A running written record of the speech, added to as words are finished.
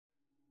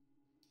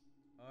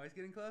Oh, he's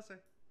getting closer.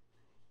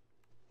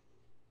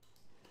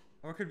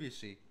 Or it could be a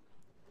she.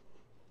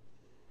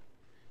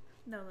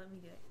 No, let me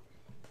do it.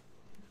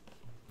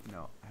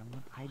 No,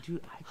 I do.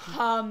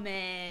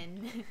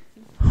 Hummin'.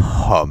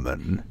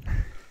 Hummin'.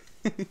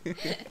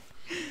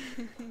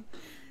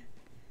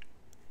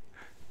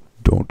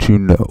 Don't you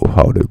know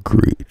how to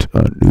greet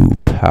a new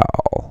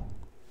pal?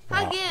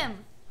 Hug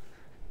him.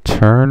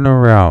 Turn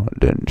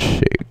around and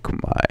shake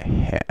my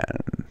hand.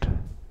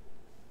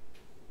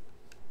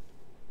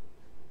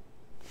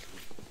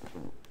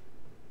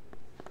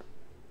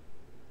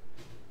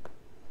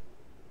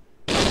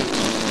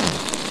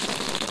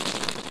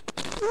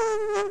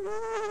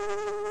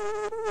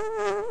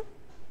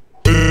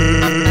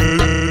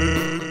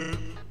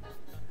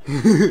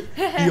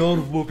 The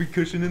old whoopee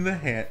cushion in the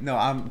hand. No,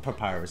 I'm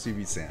Papyrus. You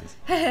be Sans.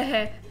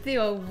 The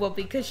old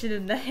whoopee cushion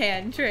in the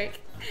hand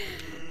trick.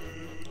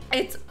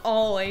 It's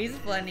always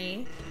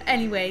funny.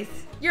 Anyways,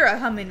 you're a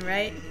hummin',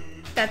 right?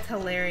 That's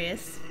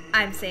hilarious.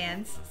 I'm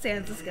Sans.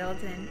 Sans the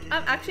skeleton.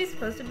 I'm actually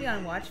supposed to be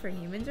on watch for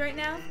humans right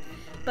now,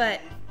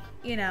 but,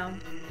 you know,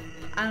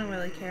 I don't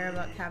really care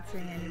about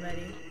capturing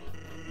anybody.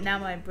 Now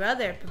my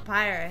brother,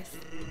 Papyrus,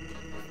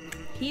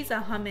 he's a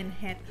hummin'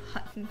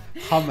 hunting.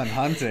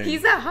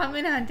 He's a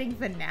hummin' hunting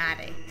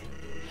fanatic.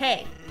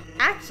 Hey,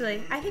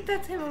 actually, I think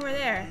that's him over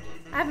there.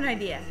 I have an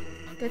idea.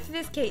 Go through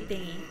this gate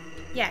thingy.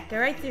 Yeah, go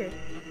right through.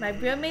 My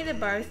bro made the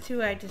bars too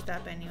wide to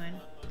stop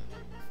anyone.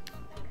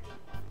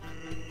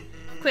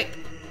 Quick,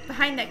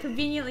 behind that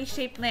conveniently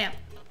shaped lamp.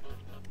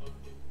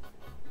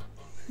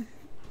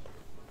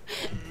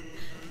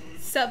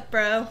 Sup,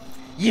 bro?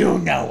 You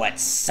know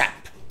what's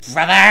up,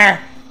 brother!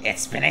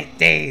 It's been 8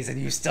 days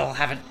and you still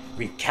haven't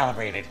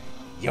recalibrated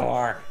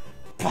your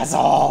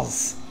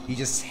puzzles. You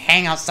just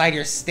hang outside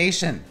your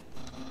station.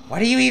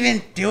 What are you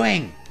even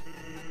doing?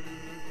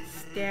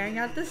 Staring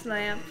at this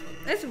lamp.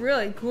 It's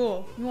really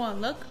cool. You want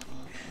to look?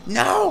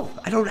 No,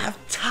 I don't have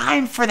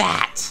time for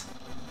that.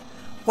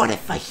 What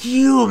if a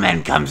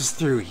human comes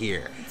through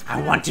here?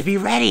 I want to be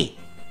ready.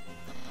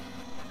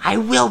 I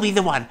will be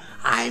the one.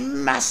 I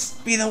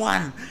must be the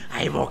one.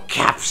 I will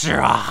capture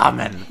a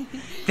hummin'.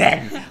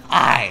 Then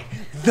I,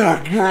 the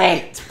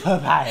great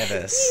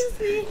Papyrus, You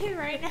see him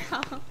right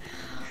now.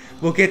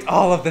 will get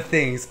all of the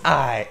things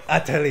I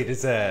utterly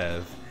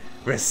deserve.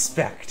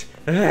 Respect,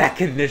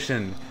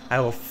 recognition. I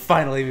will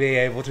finally be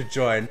able to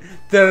join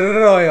the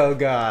Royal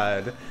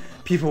Guard.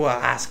 People will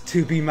ask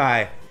to be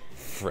my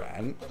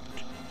friend.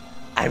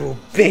 I will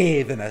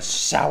bathe in a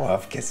shower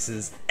of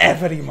kisses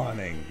every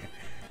morning.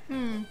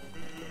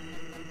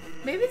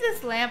 Maybe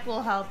this lamp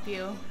will help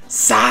you.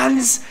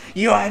 Sans,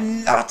 you are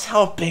not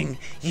helping,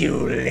 you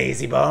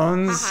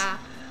lazybones. Haha.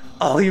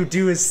 All you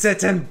do is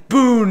sit and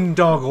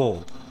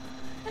boondoggle.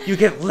 You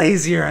get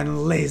lazier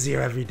and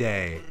lazier every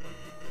day.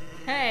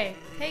 Hey,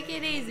 take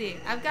it easy.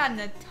 I've gotten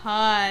a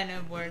ton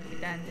of work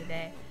done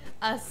today.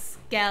 A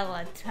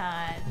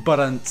skeleton. But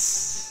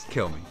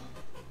kill me.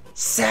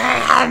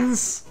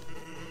 Sans!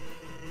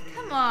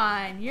 Come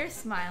on, you're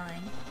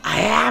smiling. I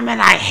am and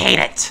I hate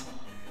it.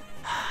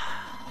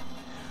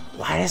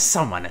 Why does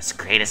someone as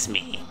great as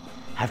me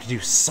have to do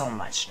so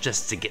much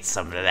just to get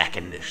some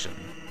recognition?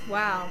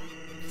 Wow,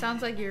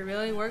 sounds like you're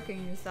really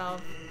working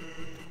yourself.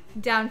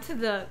 Down to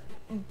the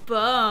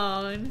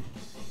bone.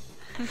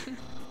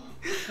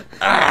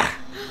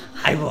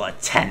 I will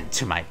attend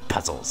to my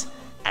puzzles.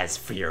 As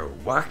for your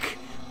work,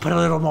 put a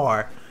little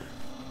more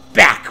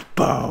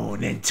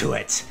backbone into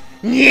it.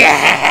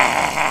 Yeah!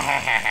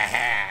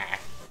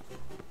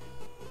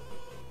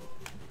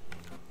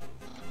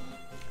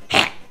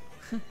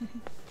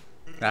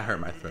 That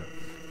hurt my throat.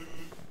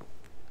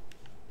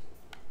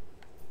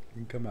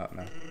 You can come out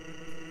now.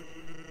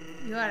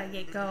 You gotta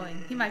get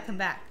going. He might come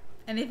back.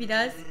 And if he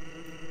does,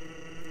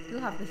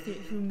 you'll have to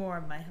sit through more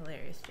of my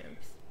hilarious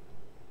jokes.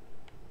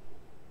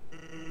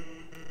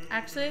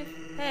 Actually,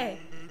 hey,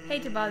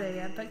 hate to bother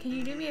you, but can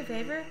you do me a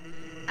favor?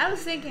 I was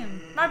thinking,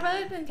 my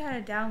brother's been kind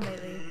of down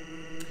lately.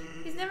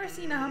 He's never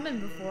seen a hummin'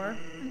 before,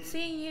 and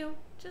seeing you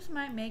just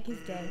might make his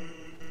day.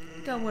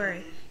 Don't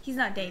worry, he's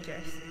not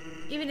dangerous,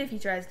 even if he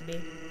tries to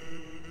be.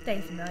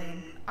 Thanks a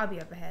million. I'll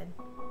be up ahead.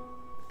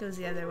 Goes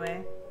the other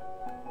way.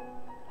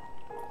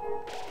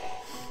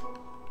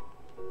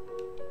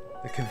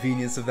 The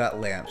convenience of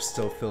that lamp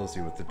still fills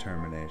you with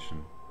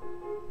determination.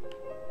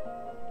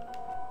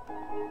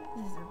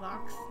 This is a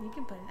box. You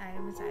can put an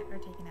item inside or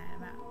take an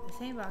item out. The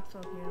same box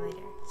will appear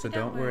later. So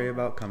don't worry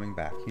about coming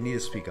back. You need to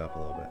speak up a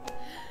little bit.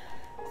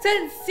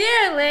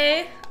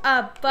 Sincerely,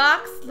 a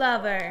box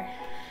lover.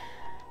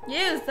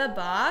 Use the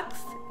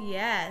box.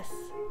 Yes.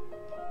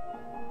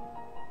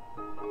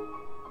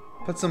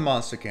 Put some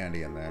monster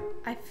candy in there.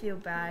 I feel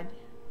bad.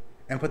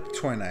 And put the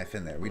toy knife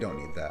in there. We don't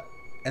need that.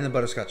 And the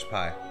butterscotch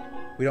pie.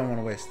 We don't want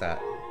to waste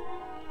that.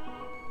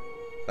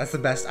 That's the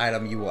best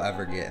item you will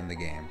ever get in the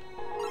game.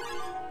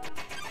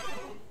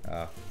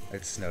 Oh,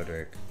 it's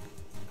Snowdrake.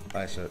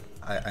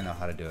 I know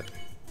how to do it.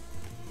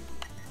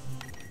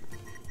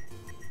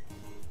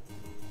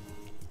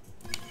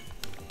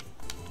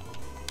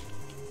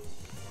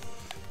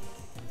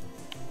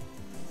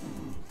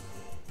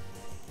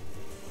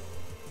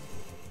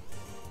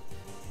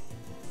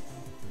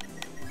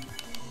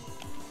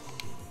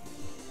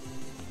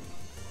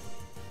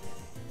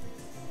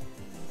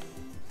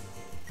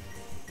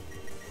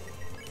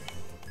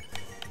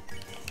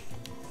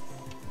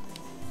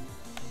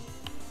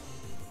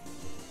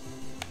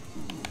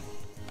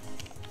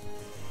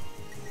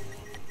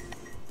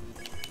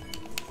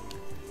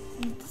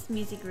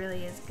 music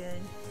really is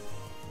good.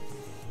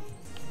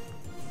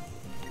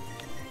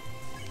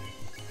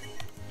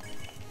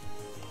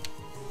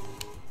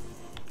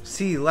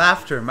 See,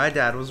 laughter. My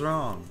dad was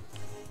wrong.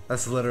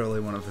 That's literally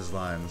one of his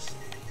lines.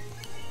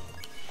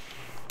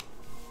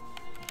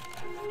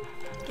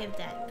 Give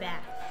that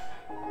back.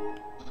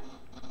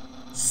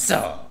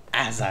 So,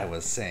 as I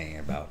was saying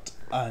about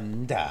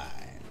Undyne.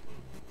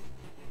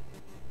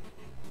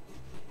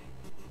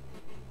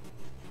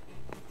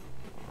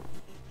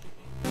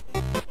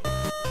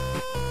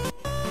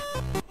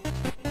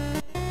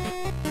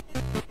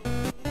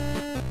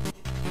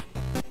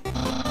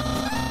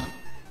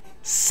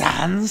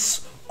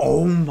 Sans?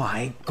 Oh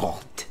my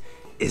god.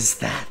 Is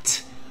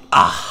that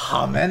a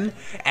hummin'?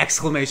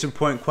 Exclamation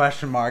point,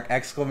 question mark,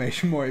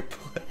 exclamation point.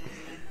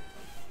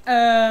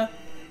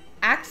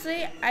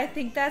 Actually, I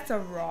think that's a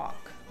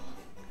rock.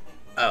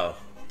 Oh.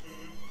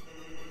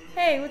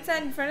 Hey, what's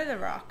that in front of the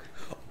rock?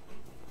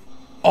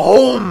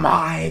 Oh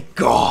my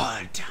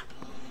god!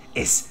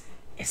 Is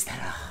that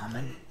a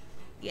hummin'?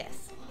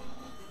 Yes.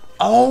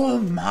 Oh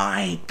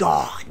my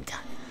god!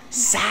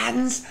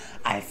 Sans,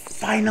 I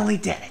finally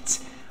did it.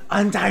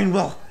 Undyne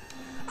will...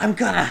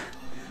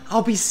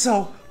 I'll be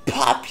so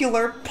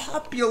popular.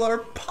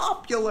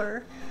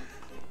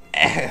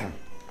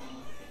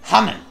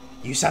 Hummin',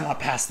 you shall not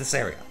pass this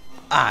area.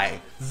 I,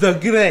 the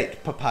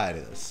great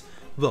Papyrus,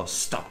 will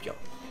stop you.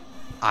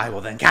 I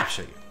will then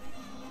capture you.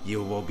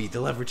 You will be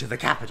delivered to the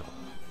capital.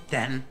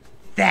 Then,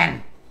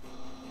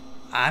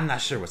 I'm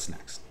not sure what's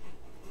next.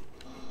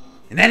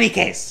 In any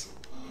case,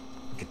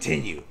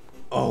 continue.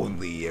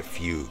 Only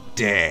if you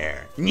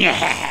dare.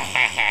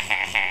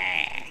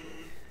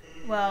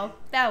 Well,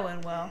 that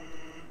went well.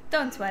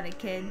 Don't sweat it,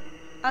 kid.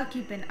 I'll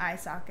keep an eye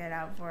socket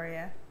out for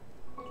you.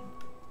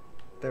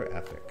 They're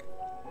epic.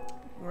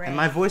 Great. And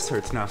my voice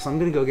hurts now, so I'm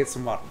gonna go get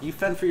some water. You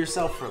fend for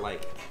yourself for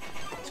like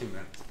 2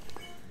 minutes.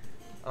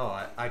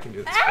 Oh, I can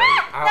do this for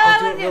you. I'll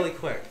do it really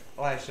quick.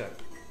 Oh, I should.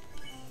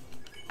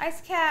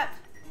 Ice cap.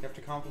 You have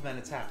to compliment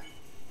its hat.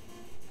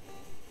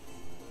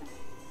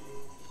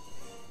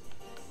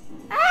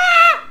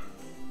 Ah!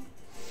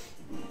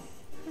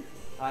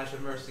 I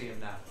should mercy him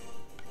now.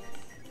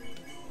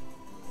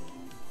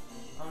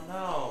 Oh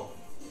no.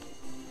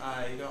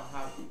 You don't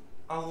have...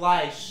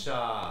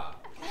 Elisha!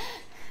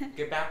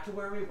 Get back to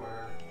where we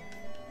were.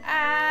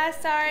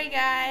 Sorry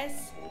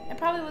guys. It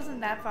probably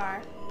wasn't that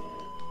far.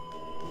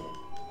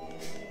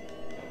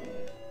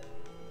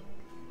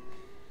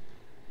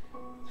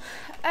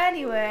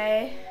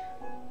 Anyway.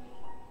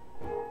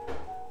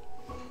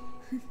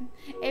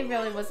 It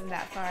really wasn't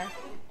that far.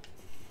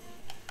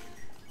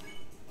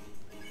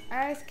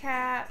 Ice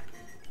cap.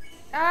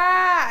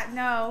 Ah,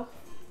 no.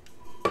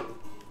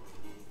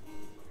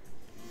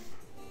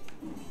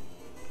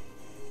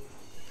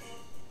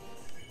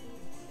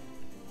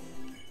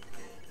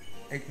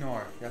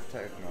 Ignore. You have to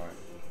ignore it.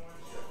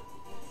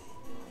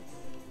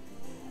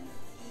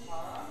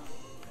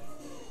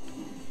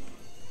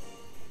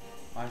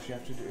 Honestly, you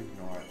have to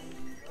ignore it.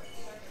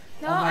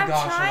 No, Oh my I'm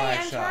gosh, trying.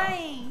 Elisha. I'm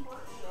trying.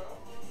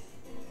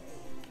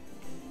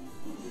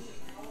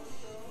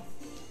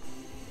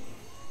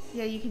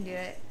 Yeah, you can do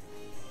it.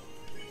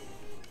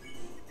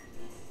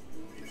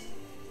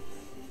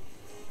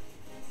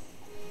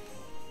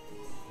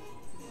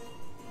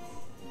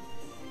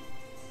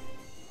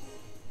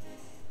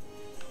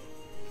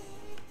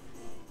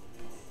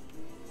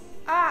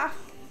 Ah!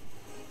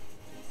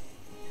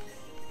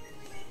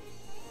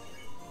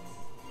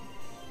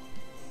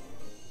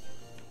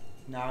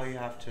 Now you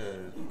have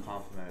to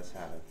compliment his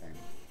hat, I think.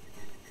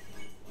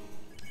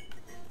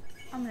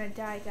 I'm gonna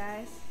die,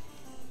 guys.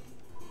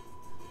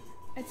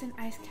 It's an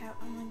ice cap.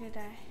 I'm gonna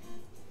die.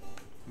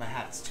 My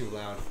hat's too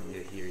loud for me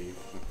to hear you.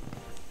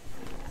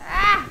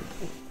 Ah!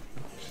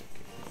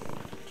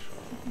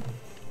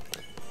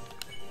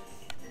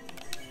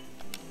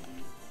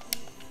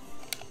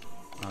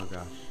 Oh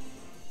gosh.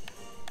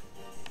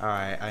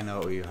 Alright, I know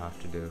what you have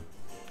to do.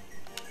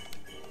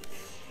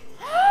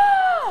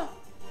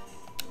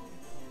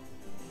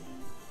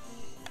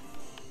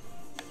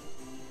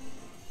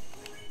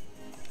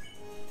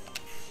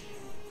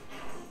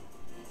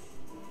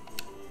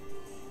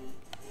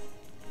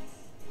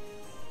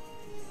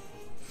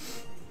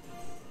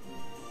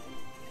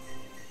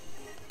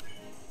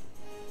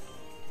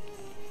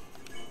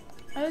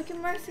 Oh, you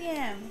can mercy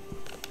him.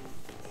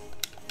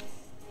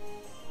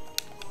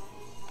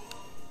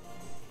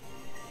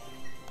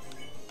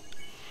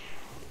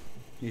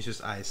 He's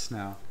just ice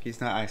now. He's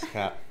not ice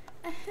cap.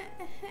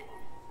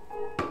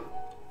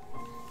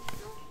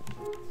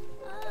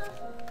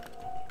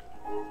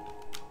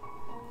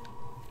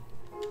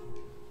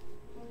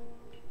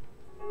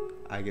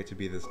 I get to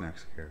be this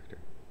next character.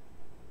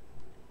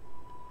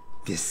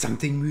 Did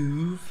something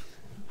move?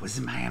 Was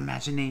it my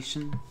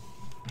imagination?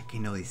 I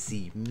can only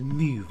see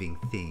moving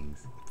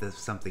things. If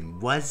something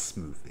was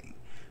moving,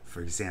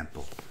 for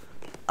example,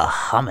 a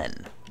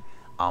hummin',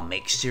 I'll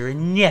make sure it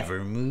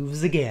never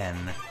moves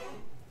again.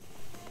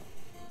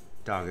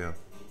 Doggo.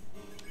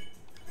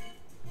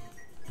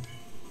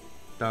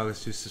 Dog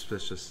is too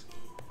suspicious.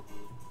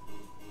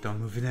 Don't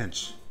move an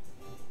inch.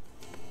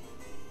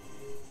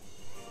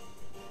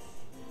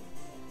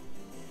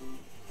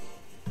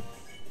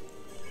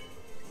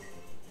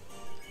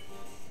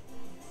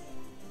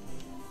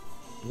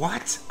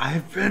 What?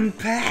 I've been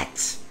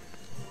pet!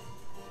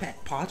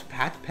 Pet, pot,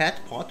 pat, pet,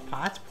 pot,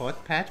 pot,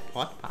 pot, pet,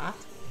 pot, pot.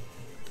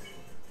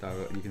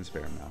 Doggo, you can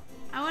spare him now.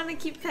 I want to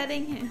keep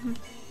petting him.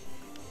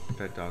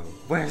 Pet doggo.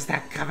 Where's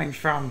that coming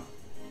from?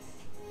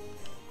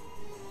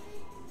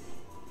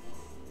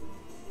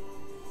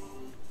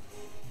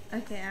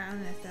 Okay, I'm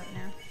gonna stop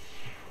now.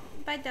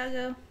 Bye,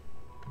 doggo.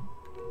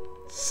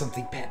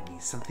 Something pet me.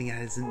 Something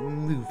that isn't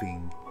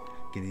moving.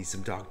 Gonna need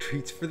some dog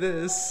treats for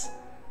this.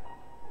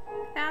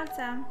 Found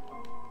some.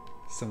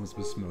 Someone's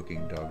been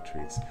smoking dog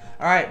treats.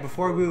 Alright,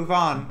 before we move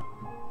on,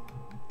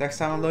 next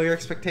time on Lower Your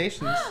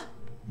Expectations.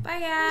 Bye,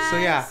 guys. So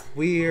yeah,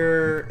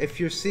 if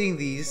you're seeing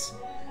these,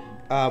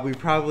 we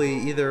probably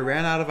either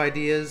ran out of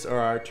ideas or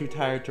are too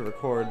tired to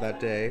record that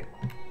day.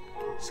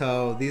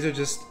 So these are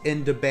just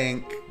in the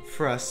bank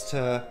for us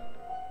to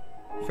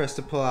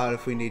pull out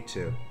if we need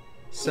to.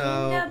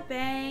 So in the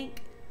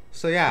bank.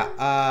 So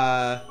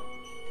yeah,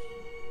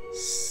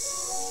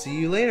 see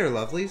you later,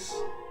 lovelies.